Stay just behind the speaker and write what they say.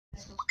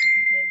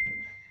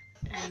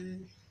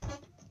I'm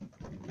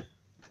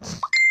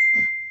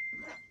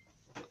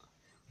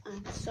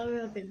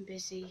sorry I've been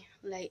busy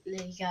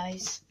lately,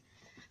 guys.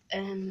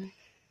 You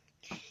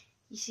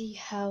see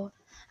how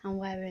I'm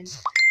wearing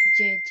the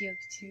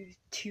JDO2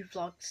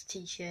 Vlogs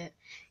t-shirt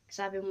because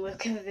I've been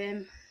working with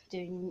him,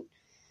 doing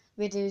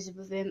videos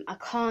with him. I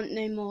can't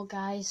no more,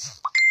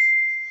 guys,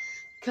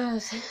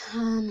 because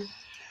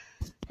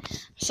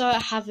sorry I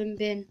haven't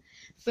been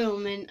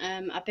filming.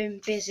 I've been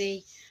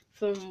busy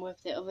filming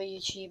with the other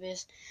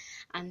YouTubers,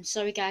 and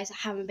sorry guys, I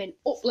haven't been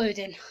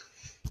uploading.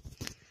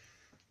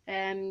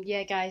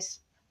 Yeah guys,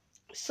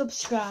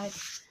 subscribe,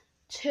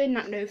 turn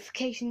that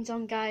notifications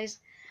on, guys,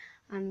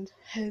 and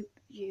hope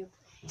you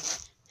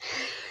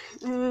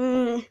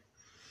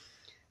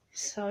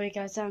sorry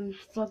guys, I'm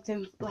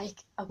vlogging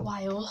like a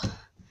while.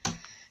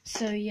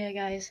 So yeah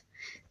guys,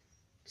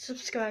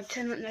 subscribe,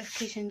 turn that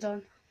notifications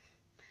on,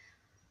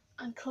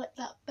 and click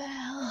that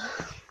bell,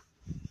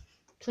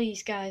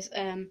 please guys.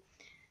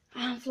 I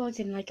haven't vlogged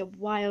in like a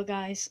while,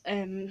 guys.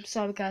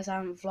 Sorry guys, I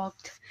haven't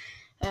vlogged.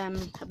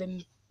 I've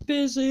been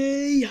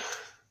busy.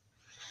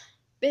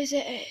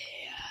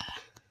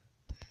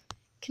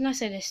 Can I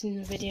say this in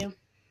the video?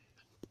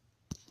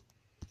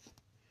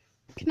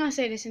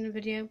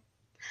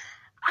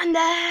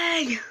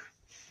 Andy!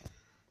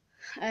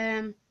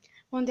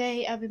 One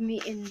day I'll be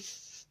meeting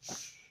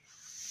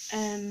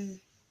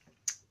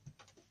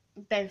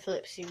Ben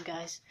Phillips soon,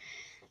 guys.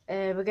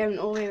 We're going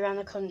all the way around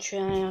the country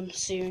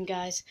soon,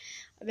 guys.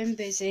 I've been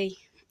busy.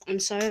 I'm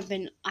sorry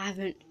I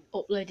haven't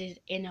uploaded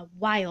in a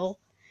while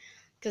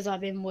because I've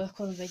been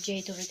working on the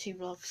JW2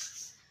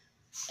 vlogs.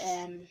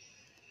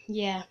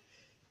 Yeah.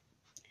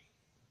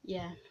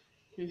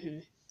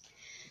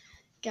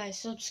 Guys,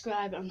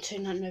 subscribe and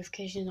turn that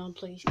notification on,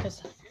 please,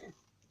 because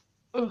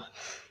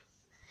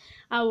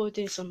I will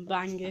do some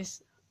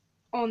bangers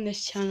on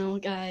this channel,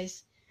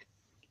 guys.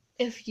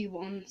 If you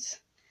want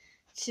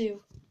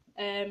to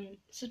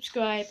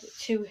subscribe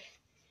to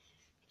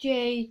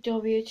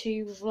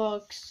JW2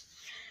 Vlogs,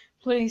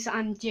 please,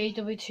 and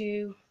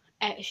JW2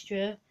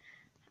 Extra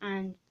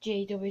and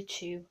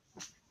JW2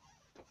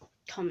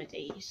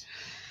 comedy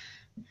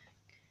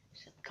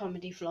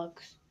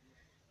vlogs.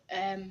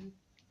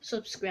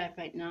 Subscribe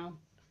right now,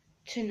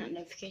 turn that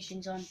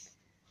notifications on,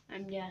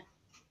 and yeah,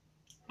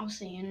 I'll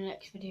see you in the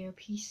next video.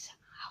 Peace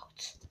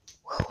out.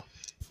 Whew.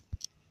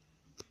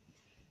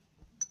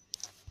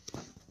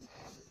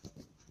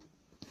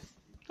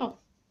 Oh,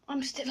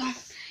 I'm still on,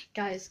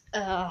 guys.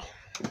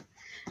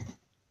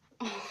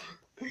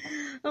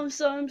 I'm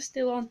sorry, I'm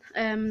still on.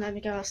 Let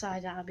me go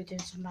outside. I'll be doing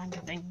some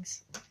banger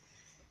things.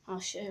 I'll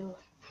say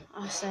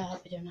I'll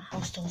be doing a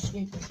house tour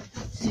soon.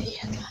 See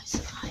ya,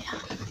 guys. I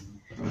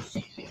am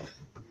soon.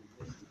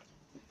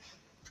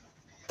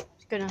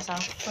 It's going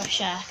outside,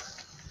 fresh air.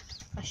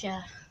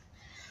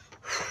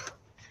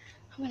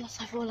 I've been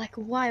outside for like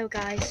a while,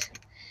 guys.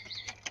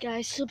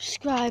 Guys,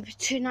 subscribe,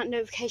 turn that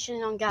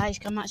notification on, guys,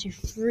 because I'm actually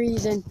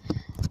freezing.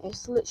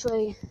 It's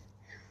literally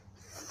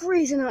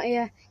freezing out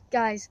here.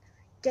 Guys,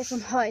 get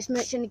some hottest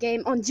merch in the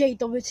game on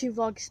JW2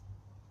 Vlogs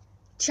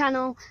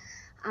channel.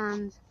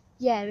 And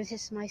yeah, this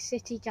is my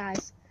city,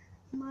 guys.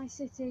 My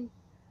city.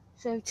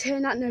 So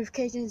turn that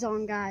notifications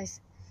on,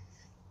 guys.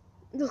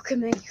 Look at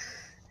me.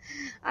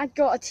 I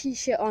got a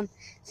t-shirt on. It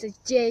says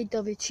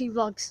JW2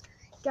 Vlogs.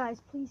 Guys,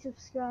 please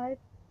subscribe.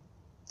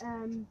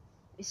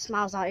 It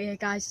smells out here,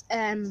 guys.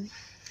 I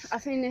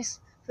think this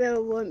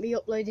video won't be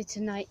uploaded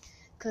tonight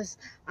because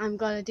I'm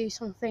gonna do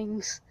some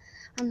things,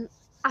 and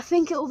I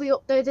think it will be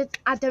uploaded.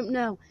 I don't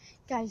know,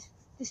 guys.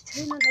 Just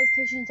turn that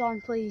notifications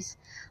on, please.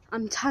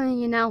 I'm telling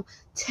you now,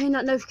 turn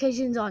that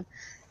notifications on.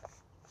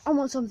 I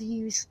want some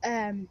views.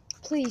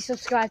 Please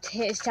subscribe to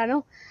his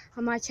channel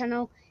and my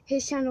channel.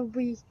 His channel will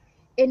be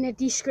in the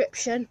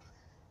description.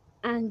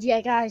 And yeah,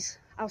 guys,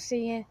 I'll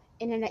see you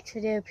in the next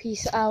video.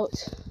 Peace out.